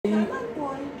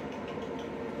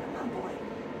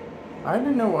I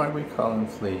don't know why we call him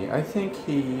Flea. I think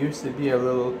he used to be a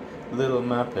little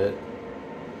Muppet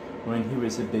when he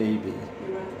was a baby.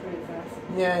 He runs pretty fast.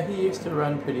 Yeah, he used to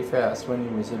run pretty fast when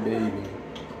he was a baby.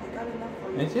 I got enough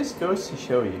for you. It just goes to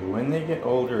show you, when they get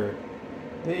older,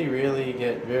 they really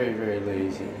get very, very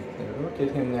lazy. Look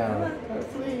at him now.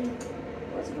 Flea,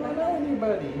 what's going on, you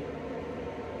buddy?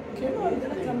 Come on, He's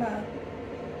gonna Flea. come out.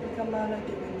 He'll come out and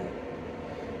give me that.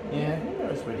 Yeah, he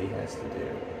knows what he has to do.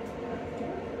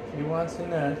 If he wants a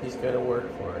nut, he's got to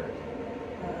work for it.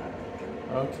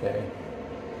 Okay.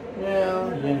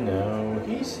 Well, you know,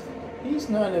 he's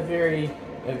not a very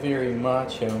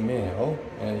macho male,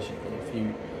 as if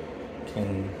you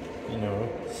can, you know,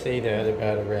 say that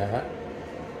about a rat.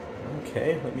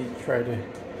 Okay, let me try to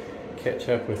catch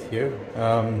up with you.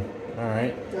 All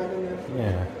right.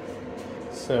 Yeah.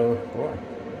 So, boy.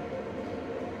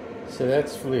 So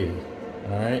that's Flea.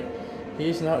 All right.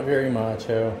 He's not very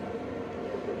macho.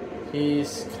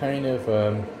 He's kind of,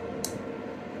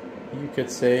 you could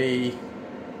say,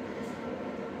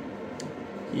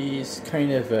 he's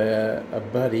kind of a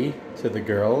buddy to the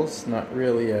girls, not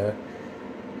really a,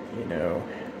 you know,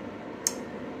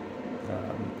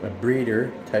 a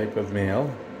breeder type of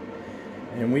male.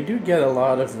 And we do get a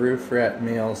lot of roof rat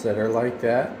males that are like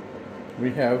that.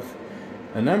 We have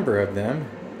a number of them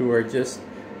who are just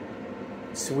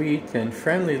sweet and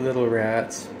friendly little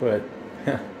rats, but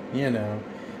you know,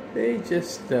 they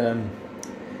just don't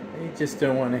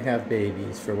want to have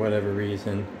babies for whatever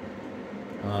reason.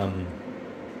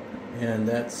 And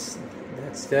that's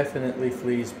definitely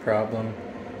Flea's problem.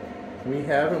 We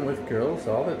have him with girls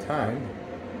all the time,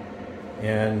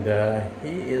 and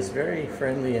he is very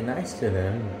friendly and nice to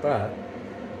them, but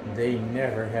they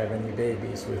never have any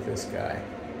babies with this guy.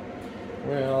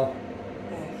 Well,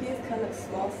 he's kind of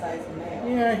small sized male.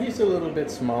 yeah, he's a little bit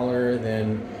smaller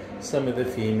than some of the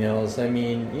females. I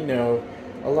mean, you know,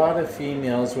 a lot of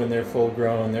females, when they're full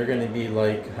grown, they're going to be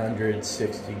like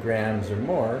 160 grams or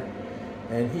more,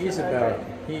 and he's 200. about,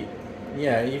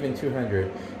 yeah, even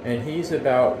 200, and he's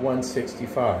about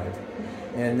 165,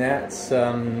 and that's,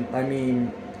 I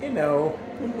mean, you know,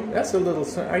 that's a little,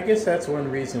 I guess that's one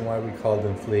reason why we called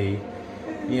him Flea.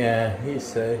 Yeah,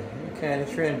 he's kind of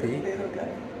shrimpy. Little guy.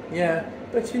 Yeah,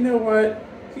 but you know what?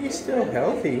 He's still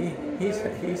healthy. He's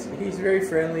very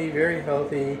friendly, very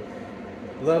healthy,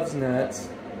 loves nuts.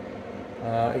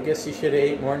 I guess he should have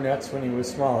ate more nuts when he was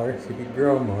smaller, so he'd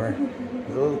grow more.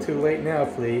 It's a little too late now,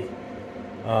 Flea.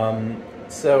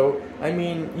 So, I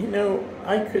mean, you know,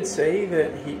 I could say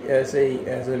that he, as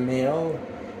a male,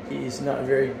 he's not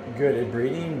very good at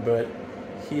breeding, but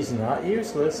he's not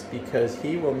useless because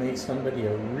he will make somebody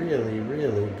a really,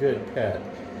 really good pet.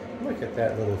 Look at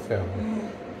that little fella.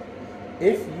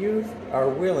 If you are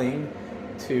willing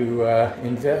to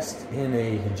invest in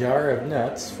a jar of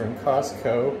nuts from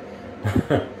Costco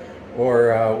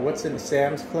or what's in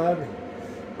Sam's Club,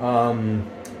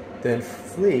 then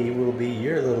Flea will be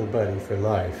your little buddy for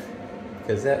life,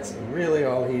 because that's really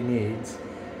all he needs,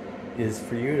 is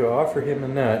for you to offer him a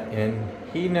nut, and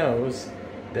he knows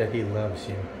that he loves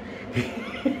you.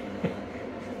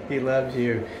 He loves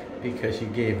you because you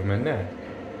gave him a nut.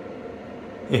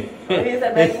 He's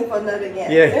begging for nut again.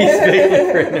 Yeah, he's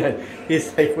begging for a nut.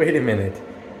 He's like, wait a minute,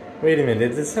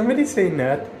 did somebody say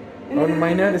nut? Oh,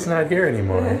 my nut is not here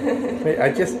anymore. Wait,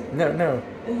 I just, no,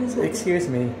 excuse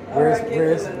me,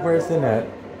 where's the nut?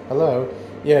 Hello?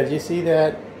 Yeah, did you see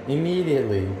that?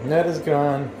 Immediately, nut is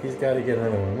gone, he's got to get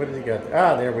another one. What has he got?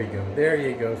 Ah, there we go, there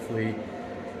you go, Flea.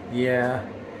 Yeah,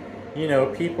 you know,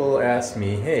 people ask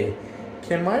me, hey,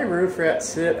 can my roof rat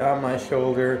sit on my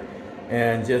shoulder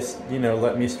and just, you know,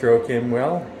 let me stroke him?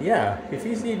 Well, yeah, if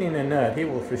he's eating a nut, he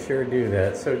will for sure do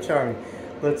that. So, Chong,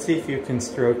 let's see if you can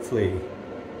stroke Flea.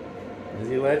 Does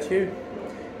he let you?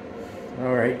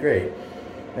 Alright, great.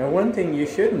 Now, one thing you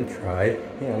shouldn't try,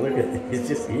 you know, look at, he's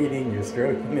just eating, you're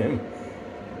stroking him.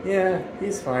 Yeah,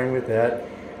 he's fine with that.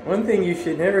 One thing you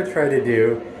should never try to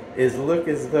do is look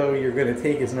as though you're going to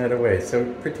take his nut away. So,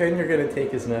 pretend you're going to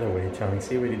take his nut away, Chong.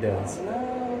 See what he does.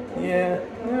 Yeah,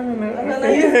 no.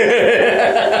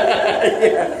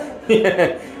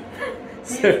 Yeah.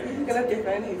 So,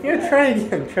 yeah, try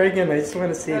again. I just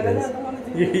want to see this.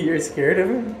 You're scared of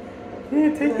him? Yeah,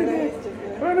 take the nut.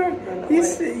 Oh no,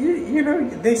 you know,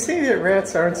 they say that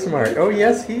rats aren't smart. Oh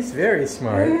yes, he's very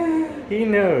smart. He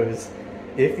knows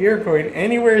if you're going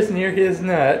anywhere near his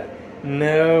nut,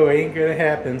 no, ain't gonna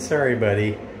happen. Sorry,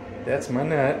 buddy. That's my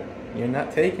nut. You're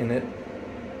not taking it.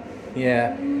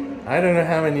 Yeah. I don't know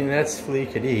how many nuts Flea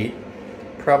could eat.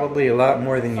 Probably a lot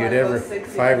more than you'd ever...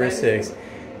 5 or 6.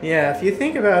 Yeah, if you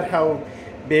think about how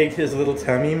big his little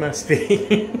tummy must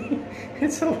be.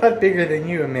 It's a lot bigger than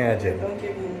you imagine. Don't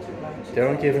give him too much.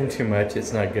 Don't give him too much.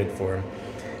 It's not good for him.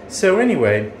 So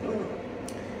anyway,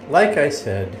 like I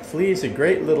said, Flea is a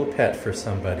great little pet for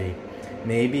somebody.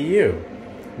 Maybe you.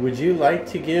 Would you like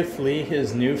to give Flea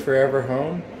his new forever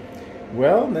home?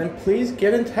 Well, then please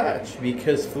get in touch,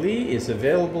 because Flea is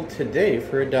available today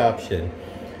for adoption.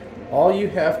 All you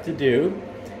have to do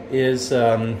is,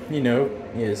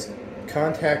 is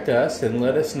contact us and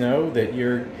let us know that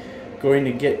you're going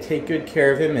to take good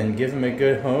care of him and give him a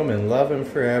good home and love him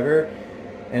forever,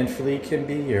 and Flea can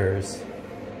be yours.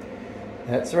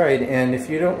 That's right. And if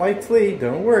you don't like Flea,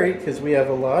 don't worry, because we have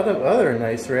a lot of other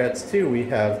nice rats too. We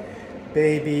have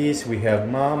babies, we have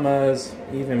mamas,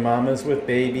 even mamas with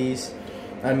babies.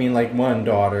 I mean, like one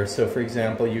daughter. So for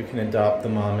example, you can adopt the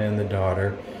mama and the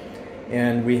daughter.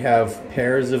 And we have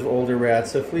pairs of older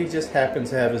rats. So Flea just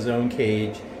happens to have his own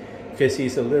cage because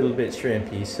he's a little bit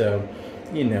shrimpy. So,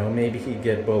 maybe he'd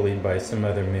get bullied by some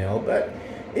other male. But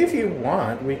if you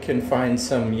want, we can find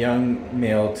some young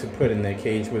male to put in the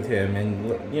cage with him.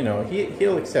 And,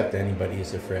 he'll accept anybody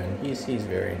as a friend. He's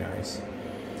very nice.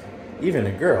 Even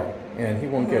a girl. And he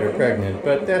won't get her pregnant.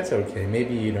 But that's okay.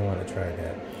 Maybe you don't want to try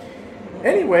that.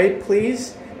 Anyway,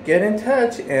 please get in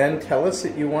touch and tell us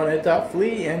that you want to adopt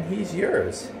Flea and he's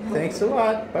yours. Thanks a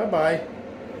lot. Bye-bye.